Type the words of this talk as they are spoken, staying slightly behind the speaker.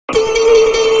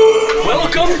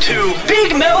Welcome to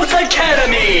Big Mouth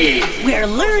Academy, where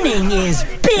learning is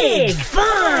big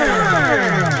fun.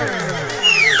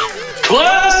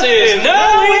 Class is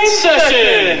now in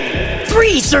session.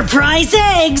 3 surprise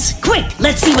eggs. Quick,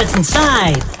 let's see what's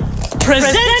inside.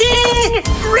 Presenting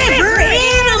River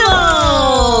Animals.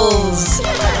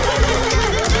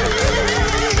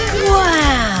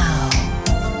 Wow.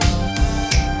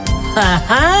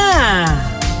 Ha-ha.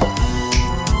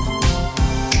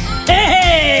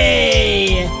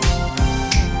 Hey!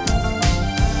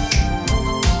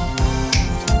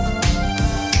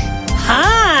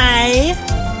 Hi!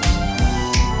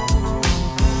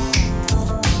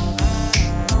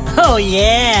 Oh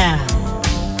yeah!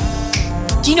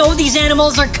 Do you know what these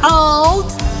animals are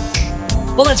called?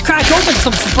 Well, let's crack open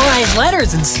some surprise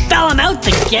letters and spell them out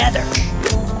together.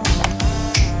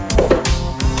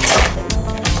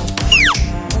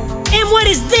 And what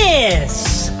is this?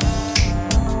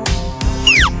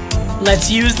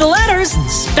 Let's use the letters and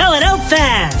spell it out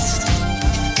fast.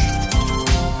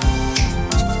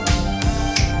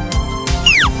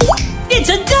 It's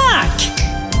a duck!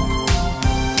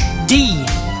 D-U-C-K.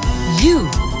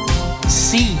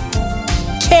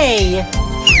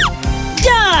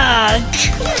 Duck!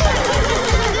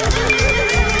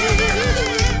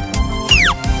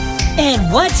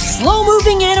 And what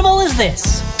slow-moving animal is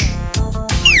this?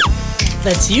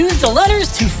 Let's use the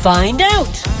letters to find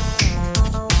out.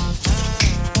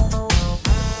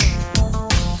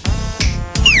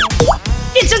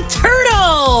 It's a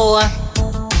turtle!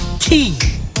 T-U-R-T-L-E.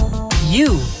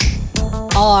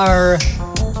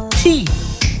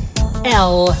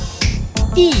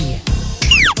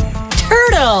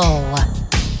 Turtle!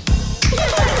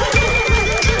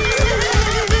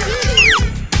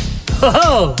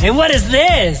 Oh, and what is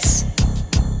this?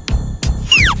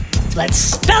 Let's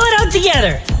spell it out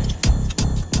together.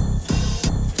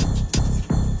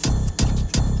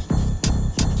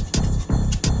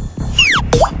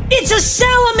 It's a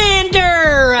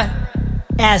salamander!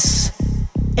 S-A-L-A-M-A-N-D-E-R.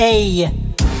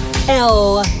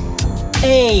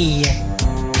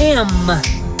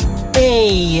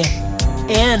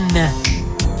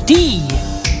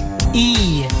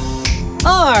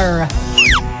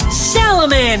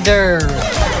 Salamander!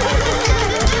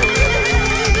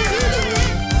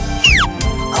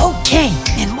 Okay,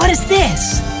 and what is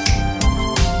this?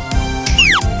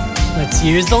 Let's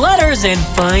use the letters and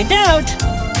find out.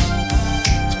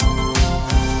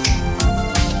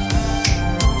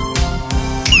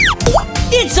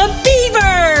 It's a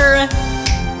beaver!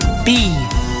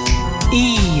 B-E-A-V-E-R.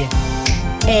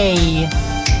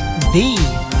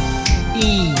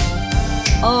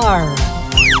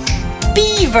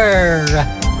 Beaver!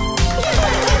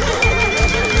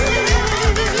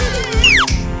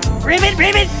 Ribbit,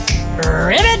 ribbit,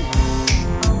 ribbit!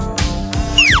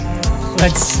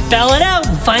 Let's spell it out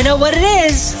and find out what it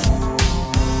is.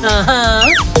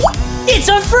 It's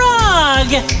a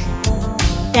frog!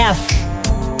 F-R-O-G.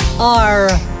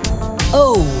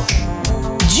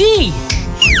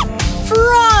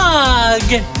 Frog!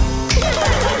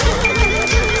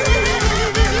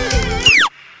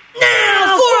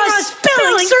 Now for a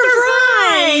spelling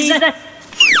surprise!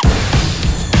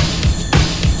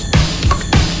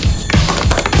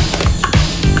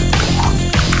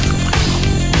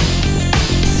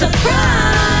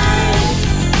 Surprise!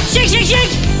 Shake, shake,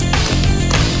 shake!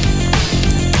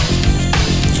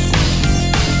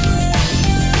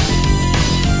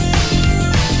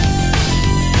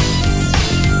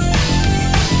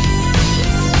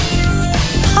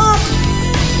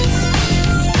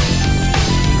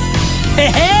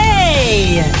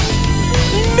 Hey!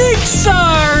 Mix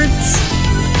art!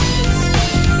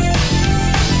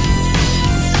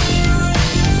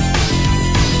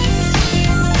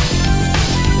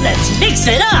 Let's mix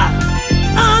it up!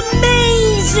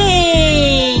 Amazing!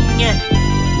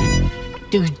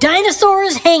 Do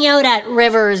dinosaurs hang out at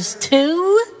rivers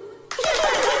too?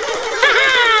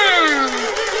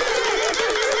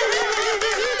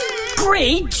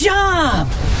 Great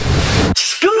job!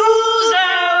 School's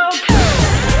out!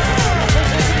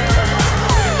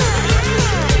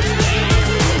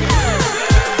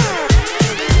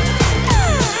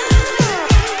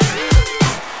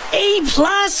 A+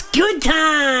 good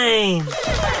time!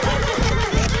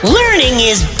 Learning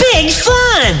is big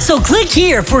fun! So click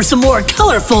here for some more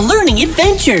colorful learning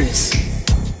adventures.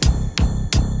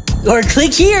 Or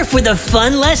click here for the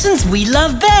fun lessons we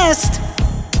love best.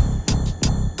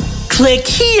 Click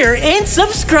here and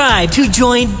subscribe to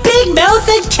join Big Mouth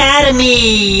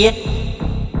Academy.